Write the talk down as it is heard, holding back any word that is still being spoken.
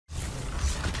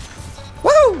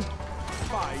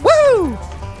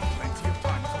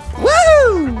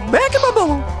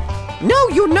No,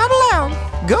 you're not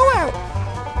allowed. Go out.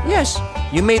 Yes.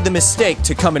 You made the mistake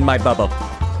to come in my bubble.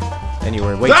 And you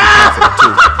were way too confident,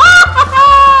 too.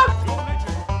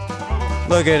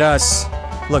 Look at us.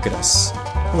 Look at us.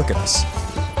 Look at us.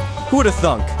 Who would have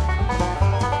thunk?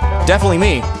 Definitely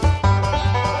me.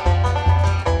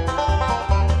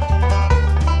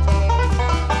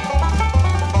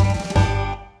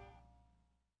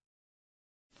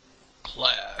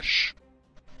 Clash.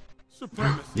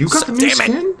 Supremacy. You got the new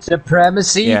skin?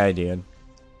 Supremacy? Yeah, I did.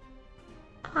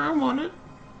 I want it.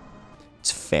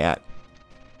 It's fat.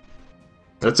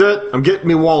 That's it. I'm getting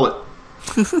me wallet.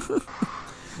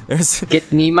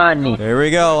 Get me money. There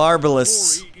we go,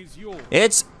 Arbalest.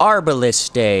 It's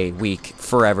Arbalest Day week,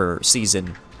 forever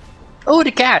season. Oh,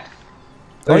 the cat.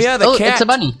 Oh yeah, the cat. It's a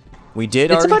bunny. We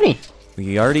did. It's a bunny.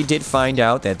 We already did find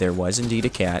out that there was indeed a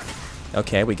cat.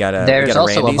 Okay, we got a. There's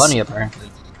also Randy's. a bunny apparently.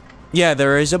 Yeah,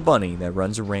 there is a bunny that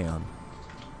runs around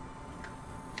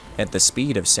at the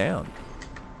speed of sound.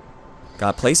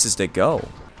 Got places to go.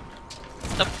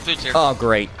 The food's here. Oh,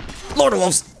 great. Lord of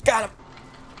Wolves, got him.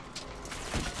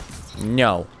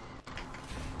 No.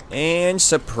 And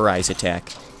surprise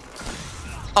attack.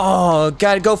 Oh,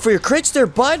 gotta go for your crits there,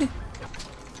 bud.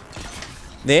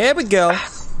 There we go.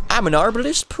 I'm an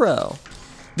Arbalest pro.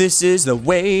 This is the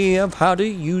way of how to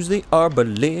use the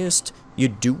Arbalest. You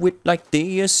do it like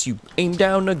this. You aim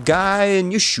down a guy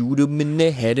and you shoot him in the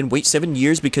head and wait 7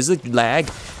 years because of lag.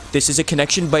 This is a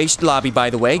connection-based lobby, by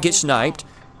the way. Get sniped.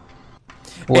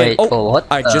 Wait, and, what?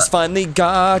 I just finally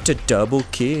got a double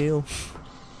kill.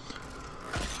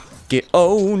 Get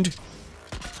owned.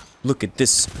 Look at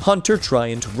this hunter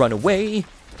trying to run away.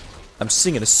 I'm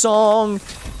singing a song.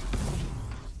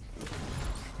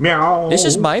 Meow. This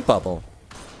is my bubble.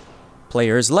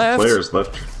 Players left. Players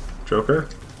left. Joker.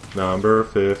 Number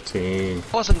 15.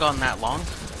 Wasn't gone that long.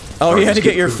 Oh, you had to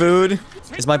get your food?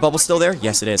 Is my bubble still there?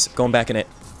 Yes, it is. Going back in it.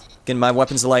 Getting my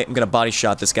weapons of light. I'm gonna body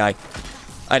shot this guy.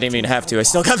 I didn't even have to. I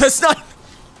still got the snipe.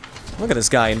 Look at this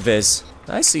guy in Viz.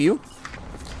 I see you.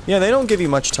 Yeah, they don't give you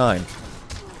much time.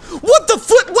 What the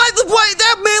flip? What?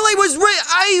 That melee was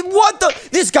what the?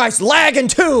 This guy's lagging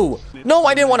too. No,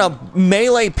 I didn't want to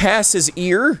melee past his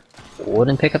ear.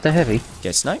 Wouldn't pick up the heavy.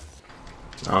 Get snipe.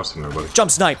 I'll see nobody.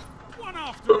 Jump snipe.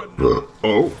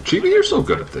 Oh, Chibi, you're so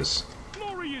good at this.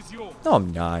 No,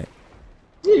 I'm not.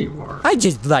 Yeah, you are. I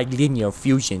just like linear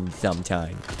fusion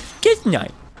sometimes. Get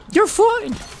snipe. You're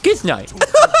fine. Get snipe.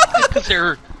 Because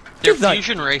they're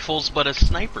fusion rifles, but as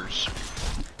snipers.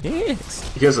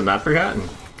 Yes. He hasn't not forgotten.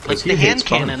 Like the hand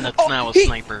cannon that's now a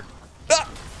sniper.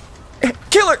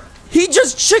 Killer! He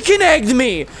just chicken egged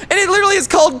me! And it literally is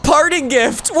called parting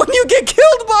gift when you get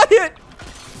killed by it!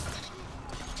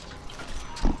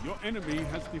 Your enemy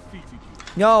has defeated you.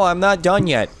 No, I'm not done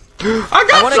yet.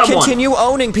 I want to continue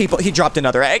owning people. He dropped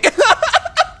another egg.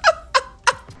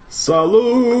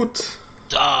 Salute!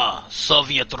 Duh,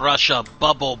 Soviet Russia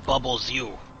bubbles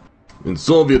you. In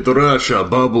Soviet Russia,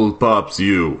 bubble pops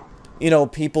you. You know,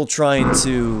 people trying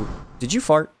to... Did you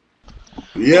fart?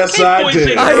 Yes, Okay, I boys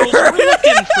did. and girls, we're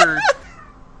looking for...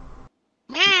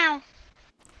 Meow.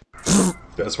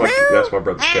 That's my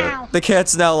brother's cat. The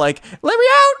cat's now like, let me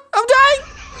out! I'm dying!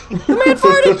 The man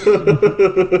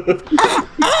farted!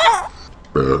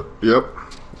 Yep.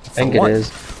 I think it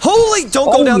is. Holy!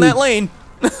 Don't go down that lane!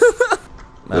 I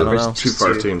don't know. Two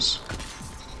fire teams.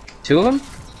 Two of them?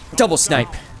 Double snipe.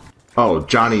 Oh,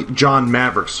 John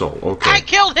Maverick Soul. Okay. I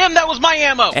killed him! That was my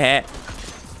ammo!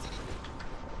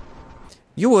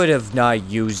 You would have not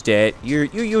used it. You're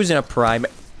using a prime.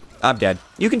 I'm dead.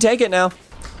 You can take it now.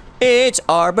 It's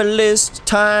Arbalest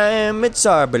time. It's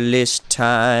Arbalest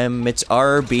time. It's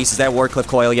Arby's. Is that Warcliffe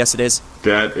Coil? Yes, it is.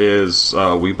 That is,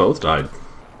 we both died.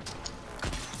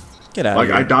 Get out of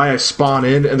here. I die, I spawn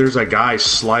in, and there's a guy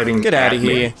sliding. Get out of at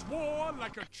me. here.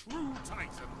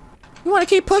 You want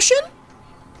to keep pushing?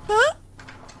 Huh?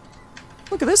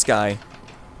 Look at this guy.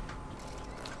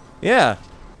 Yeah.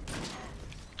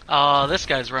 This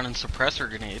guy's running suppressor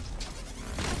grenade.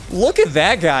 Look at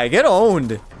that guy. Get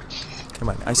owned. Come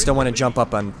on. I still want to jump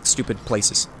up on stupid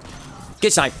places.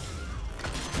 Get sniped.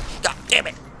 God damn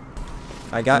it.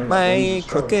 I got my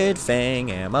crooked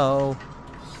fang ammo.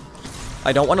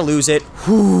 I don't want to lose it.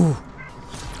 Whew.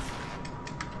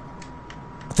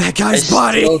 That guy's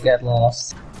body. Still get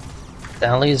lost.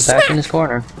 Stanley is back in his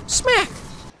corner. Smack.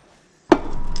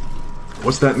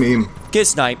 What's that meme? Get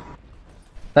sniped.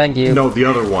 Thank you. No, the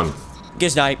other one.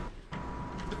 Get sniped.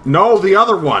 No, the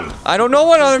other one. I don't know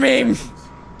what other meme.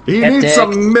 He needs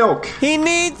some milk. He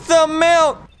needs some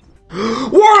milk.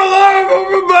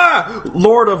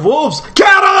 Lord of Wolves,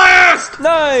 Catalyst!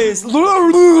 Nice.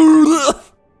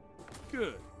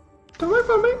 Good. Don't wait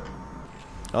for me.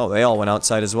 Oh, they all went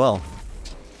outside as well.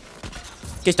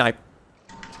 Get snipe.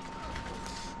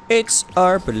 It's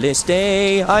Arbalest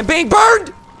Day. I'm being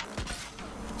burned!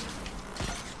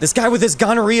 This guy with his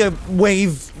gonorrhea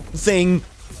wave thing.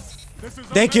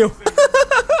 Thank you.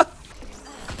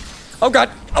 Oh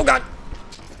god. Oh god.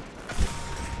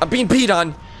 I'm being peed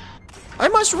on. I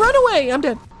must run away. I'm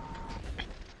dead.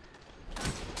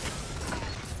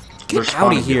 Get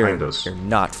out of here. You're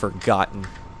not forgotten.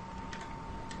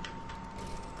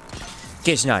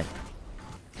 Get snipe.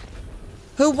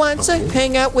 Who wants to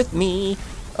hang out with me?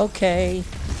 Okay.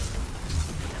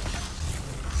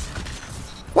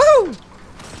 Woo!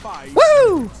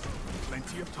 Woo!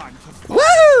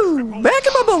 Woo! Back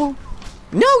in my bubble.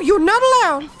 No, you're not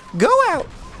allowed. Go out.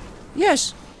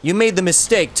 Yes. You made the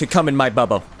mistake to come in my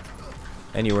bubble.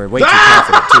 And you were way too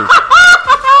confident, too.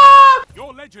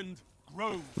 Your legend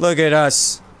grows. Look at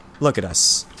us. Look at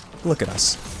us. Look at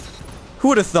us. Who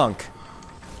would have thunk?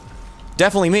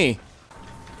 Definitely me.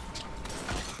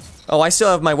 Oh, I still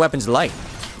have my weapons light.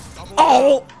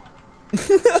 Oh!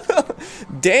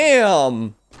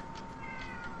 Damn!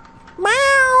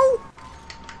 Meow!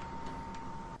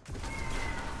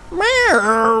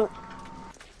 Meow!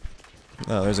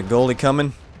 Oh, there's a goalie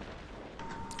coming.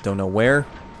 Don't know where.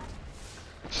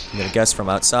 I'm gonna guess from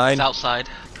outside. It's outside.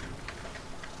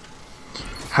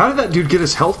 How did that dude get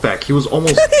his health back? He was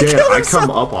almost dead. I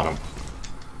come up on him.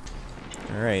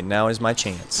 Alright, now is my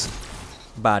chance.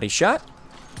 Body shot.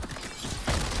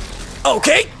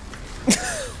 Okay!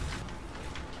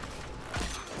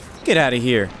 Get out of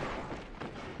here.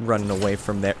 Running away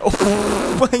from there.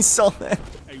 Oh, I saw that.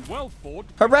 A well-fought.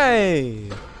 Hooray!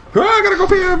 Oh, I gotta go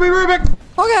pee. I'll be right back.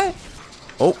 Okay.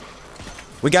 Oh.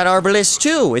 We got Arbalest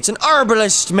too. It's an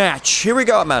Arbalest match. Here we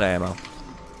go. I'm out of ammo.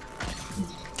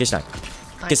 Get sniped.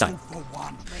 Get sniped.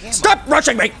 Stop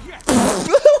rushing me!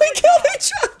 We killed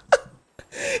each other!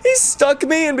 He stuck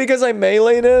me, and because I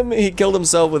meleeed him, he killed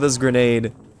himself with his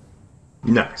grenade.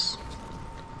 Nice.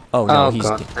 Oh no, Oh he's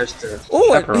god, dead. there's the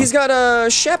Oh, chaperone. he's got a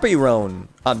chaperone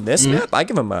on this map. I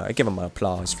give him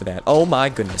applause for that. Oh my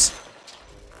goodness.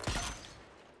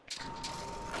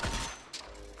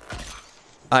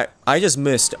 I just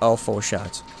missed all 4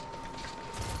 shots.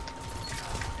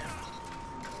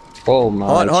 Oh my.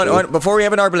 Hold on. Before we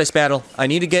have an Arbalest battle, I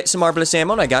need to get some Arbalest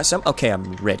ammo, and I got some. Okay,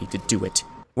 I'm ready to do it.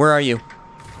 Where are you?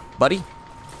 Buddy?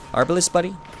 Arbalest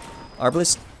buddy?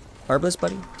 Arbalest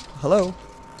buddy? Hello?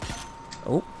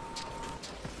 Oh.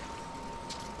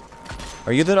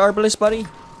 Are you the Arbalest buddy?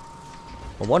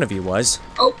 Well, one of you was.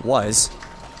 Oh. Was.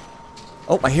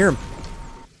 Oh, I hear him.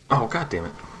 Oh, god damn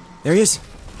it. There he is.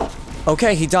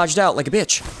 Okay, he dodged out like a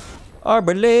bitch.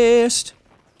 Arbalest.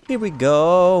 Here we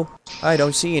go. I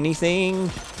don't see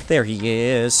anything. There he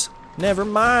is. Never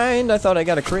mind. I thought I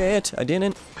got a crit. I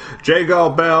didn't. Jingle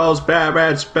bells,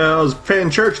 bad spells,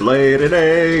 Fenchurch laid an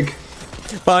egg.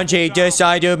 Bungie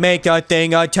decided to make a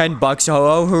thing of $10.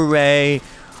 Oh, hooray.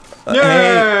 Yay!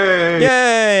 Hey.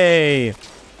 Yay!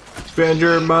 Spend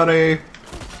your money.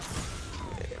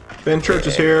 Fenchurch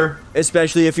is here.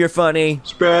 Especially if you're funny.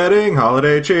 Spreading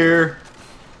holiday cheer.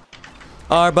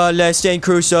 Arbalest and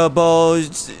Crucible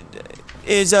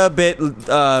is a bit,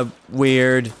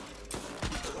 weird.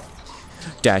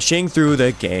 Dashing through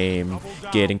the game.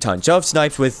 Getting tons of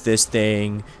snipes with this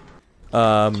thing.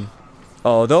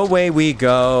 All the way we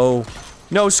go.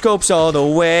 No scopes all the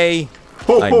way.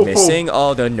 I'm missing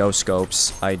all the no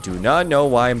scopes. I do not know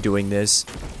why I'm doing this.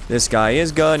 This guy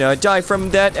is gonna die from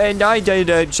that, and I did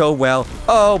it so well.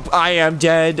 Oh, I am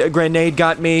dead. A grenade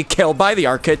got me killed by the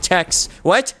architects.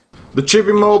 What? The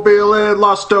Chibi Mobile had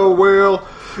lost a wheel,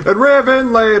 and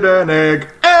Raven laid an egg.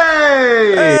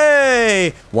 Hey!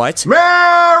 Hey! What?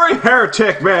 Merry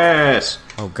Heretic Mass!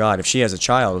 Oh god, if she has a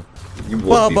child. You would be.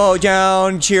 Bubble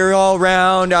down, cheer all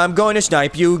round. I'm going to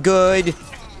snipe you good.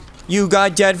 You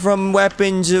got dead from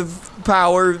weapons of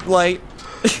power, light.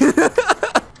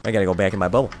 I gotta go back in my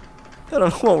bubble. I don't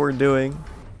know what we're doing.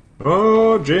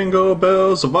 Oh, jingle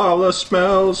bells of all the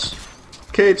smells.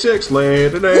 Kate 6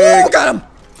 laid an egg. Woo! Got him!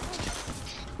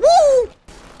 Woo!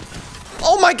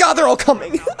 Oh my god, they're all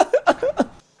coming!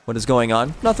 What is going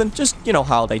on? Nothing. Just, you know,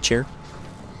 holiday cheer.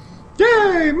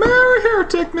 Yay! Merry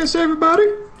Heretic Miss, everybody!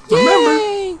 Yay!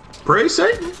 Remember, pray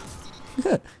Satan.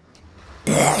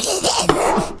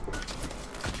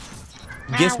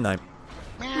 Gift knife.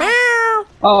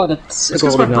 Oh, that's a It's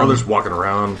because my golden gun. brother's walking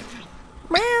around.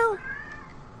 Meow.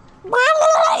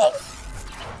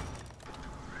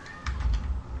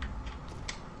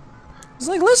 He's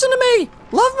like, listen to me!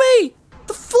 Love me!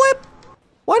 The flip!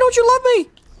 Why don't you love me?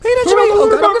 Pay attention to me! Oh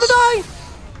god, I'm gonna die!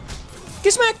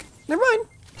 Get smack! Never mind.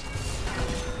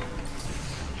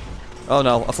 Oh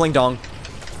no, a fling dong.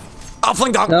 Oh,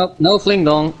 fling dong. Nope, no fling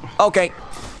dong. Okay.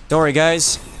 Don't worry,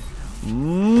 guys.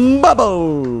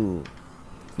 Bubble.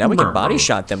 Now we can body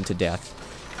shot them to death.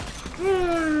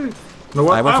 You know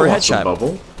what? I went for a want some headshot.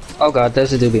 Bubble. Oh god,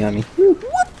 there's a dude behind me.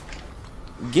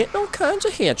 Getting all kinds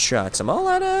of headshots. I'm all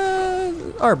out of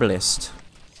Arbalest.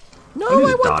 No, I need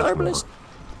I to want dodge Arbalest.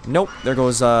 Nope. There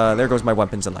goes my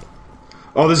weapons of light.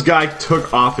 Oh, this guy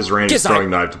took off his Randy's Get throwing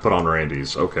knife to put on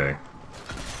Randy's. Okay.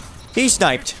 He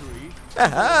sniped.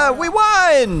 Haha, we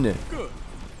won!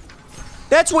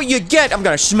 That's what you get. I'm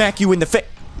gonna smack you in the face.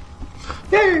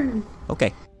 Yay!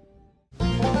 Okay.